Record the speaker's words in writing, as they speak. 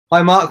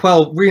Hi, Mark.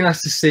 Well, really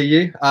nice to see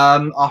you.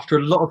 After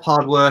a lot of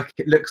hard work,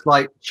 it looks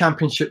like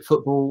Championship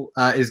football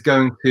is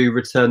going to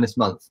return this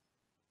month.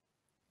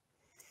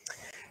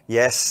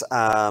 Yes,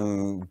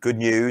 good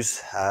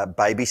news,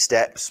 baby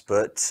steps,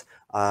 but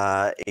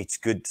it's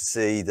good to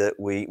see that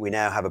we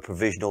now have a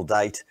provisional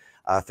date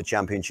for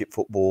Championship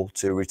football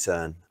to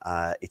return.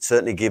 It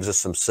certainly gives us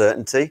some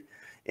certainty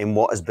in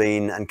what has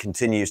been and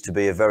continues to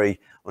be a very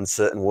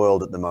uncertain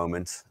world at the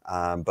moment.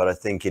 But I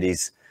think it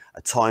is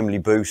a timely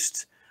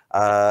boost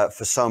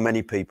for so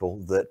many people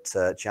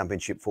that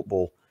Championship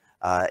football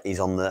is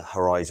on the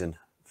horizon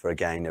for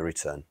again a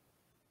return.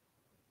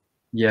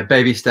 Yeah,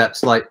 baby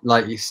steps, like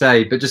you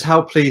say. But just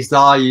how pleased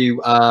are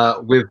you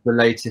with the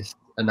latest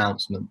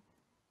announcement?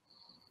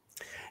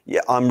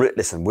 Yeah,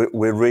 listen,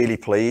 we're really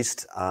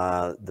pleased.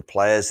 The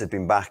players have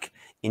been back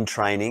in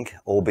training,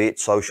 albeit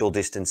social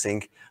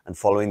distancing and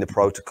following the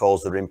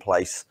protocols that are in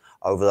place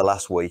over the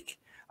last week.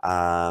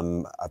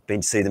 I've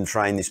been to see them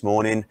train this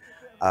morning.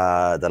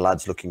 The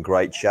lads look in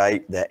great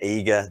shape. They're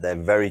eager. They're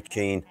very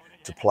keen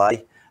to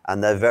play,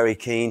 and they're very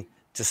keen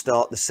to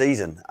start the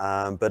season.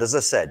 But as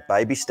I said,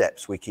 baby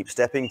steps. We keep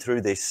stepping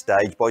through this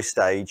stage by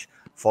stage,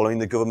 following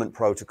the government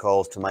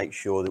protocols to make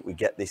sure that we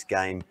get this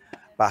game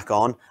back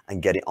on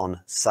and get it on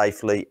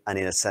safely and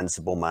in a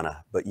sensible manner.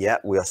 But yeah,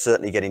 we are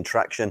certainly getting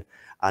traction,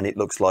 and it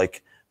looks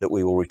like that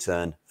we will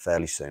return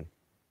fairly soon.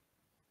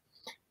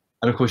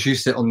 And of course, you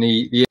sit on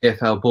the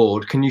EFL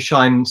board. Can you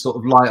shine sort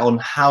of light on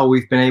how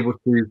we've been able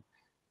to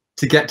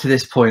get to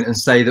this point and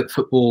say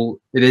that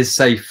it is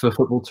safe for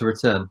football to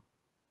return?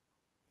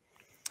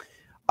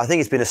 I think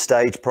it's been a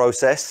staged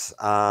process.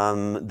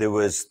 There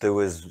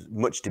was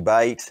much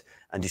debate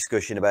and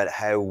discussion about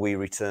how we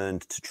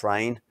returned to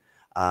train,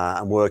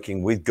 and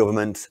working with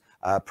government.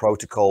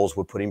 Protocols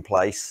were put in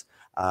place,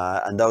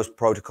 and those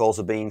protocols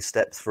are being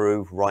stepped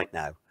through right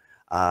now.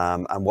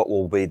 And what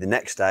will be the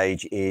next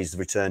stage is the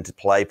return to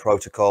play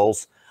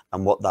protocols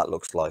and what that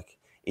looks like.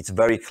 It's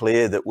very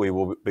clear that we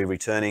will be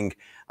returning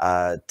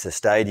to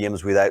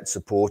stadiums without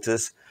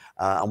supporters.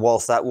 And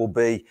whilst that will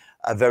be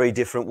a very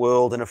different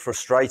world and a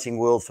frustrating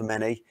world for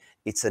many,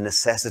 it's a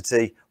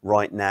necessity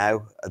right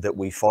now that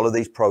we follow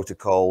these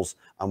protocols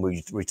and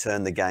we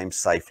return the game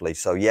safely.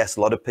 So yes,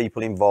 a lot of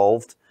people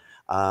involved,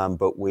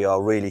 but we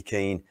are really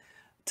keen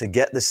to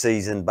get the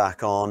season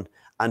back on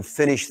and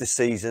finish the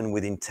season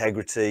with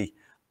integrity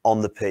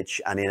on the pitch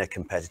and in a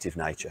competitive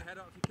nature.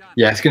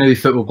 Yeah, it's going to be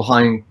football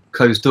behind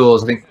closed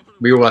doors. I think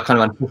we all kind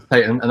of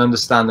anticipate and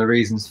understand the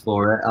reasons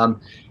for it.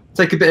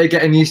 Take a bit of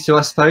getting used to,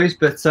 I suppose,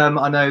 but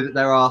I know that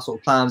there are sort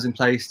of plans in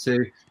place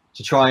to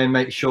try and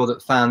make sure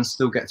that fans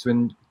still get to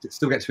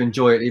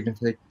enjoy it, even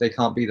if they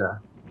can't be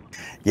there.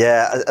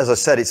 Yeah, as I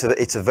said,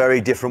 it's a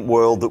very different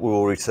world that we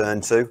will return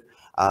to,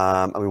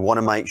 and we want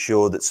to make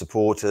sure that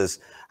supporters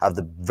have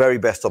the very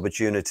best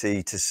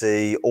opportunity to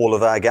see all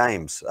of our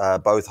games,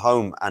 both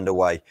home and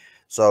away.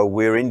 So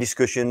we're in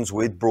discussions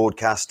with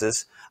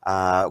broadcasters.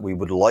 We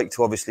would like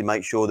to obviously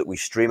make sure that we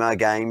stream our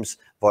games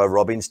via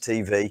Robins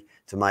TV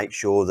to make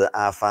sure that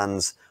our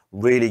fans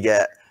really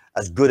get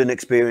as good an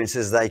experience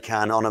as they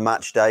can on a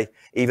match day.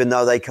 Even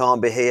though they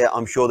can't be here,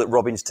 I'm sure that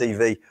Robins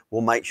TV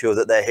will make sure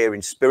that they're here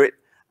in spirit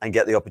and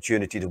get the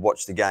opportunity to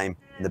watch the game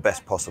in the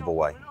best possible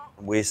way.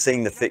 We're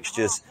seeing the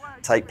fixtures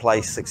take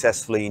place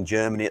successfully in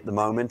Germany at the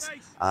moment.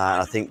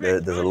 I think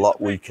there's a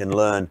lot we can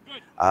learn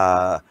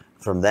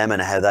from them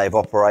and how they've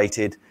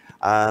operated.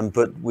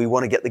 But we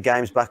want to get the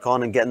games back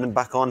on and getting them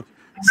back on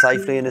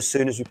safely and as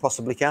soon as we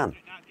possibly can.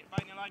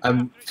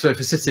 So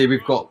for City,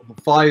 we've got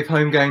 5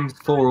 home games,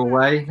 4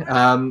 away.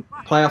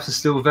 Playoffs are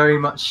still very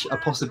much a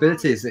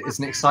possibility. It's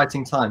an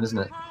exciting time, isn't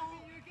it?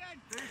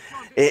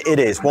 It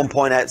is 1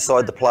 point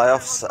outside the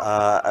playoffs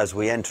as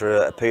we enter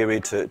a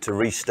period to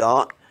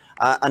restart,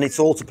 and it's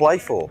all to play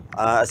for.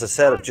 As I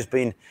said,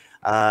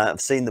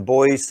 I've seen the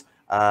boys,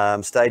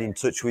 stayed in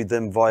touch with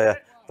them via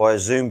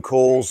Zoom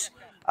calls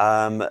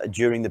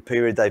during the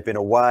period they've been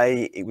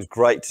away. It was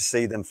great to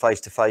see them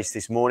face to face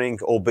this morning,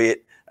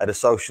 albeit at a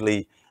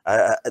socially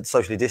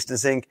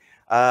distancing,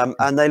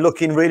 and they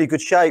look in really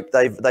good shape.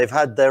 They've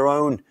had their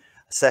own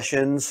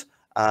sessions.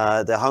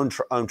 Their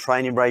own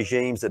training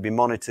regimes that have been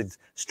monitored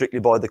strictly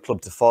by the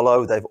club to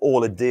follow. They've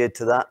all adhered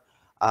to that,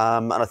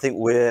 and I think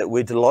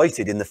we're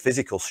delighted in the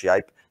physical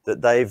shape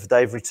that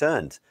they've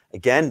returned.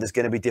 Again, there's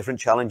going to be different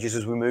challenges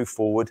as we move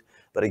forward,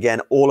 but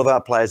again, all of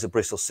our players at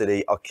Bristol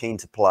City are keen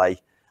to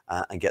play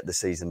and get the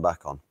season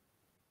back on.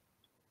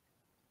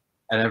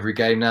 And every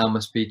game now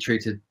must be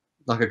treated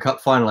like a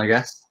cup final, I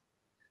guess.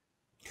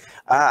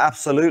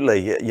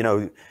 Absolutely, you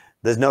know.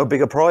 There's no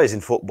bigger prize in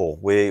football.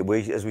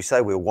 As we say,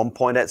 we're 1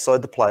 point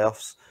outside the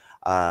playoffs,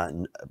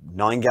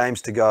 9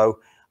 games to go.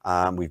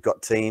 We've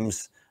got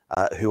teams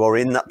who are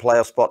in that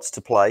playoff spots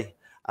to play.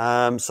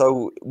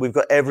 So we've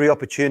got every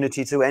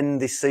opportunity to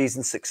end this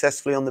season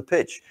successfully on the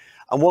pitch.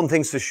 And one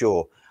thing's for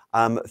sure,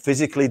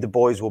 physically the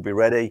boys will be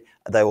ready.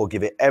 They will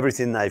give it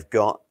everything they've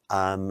got.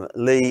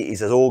 Lee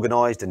is as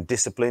organised and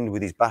disciplined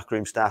with his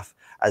backroom staff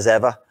as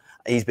ever.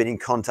 He's been in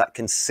contact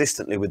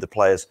consistently with the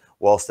players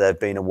whilst they've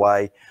been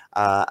away.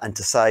 And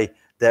to say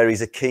there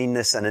is a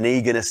keenness and an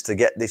eagerness to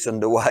get this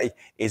underway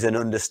is an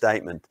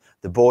understatement.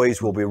 The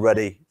boys will be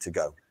ready to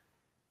go.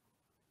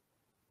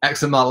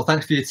 Excellent, Mark. Well,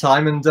 thanks for your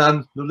time, and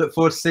we'll look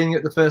forward to seeing you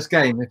at the first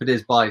game, if it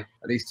is by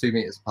at least 2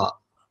 meters apart.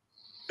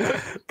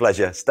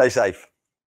 Pleasure. Stay safe.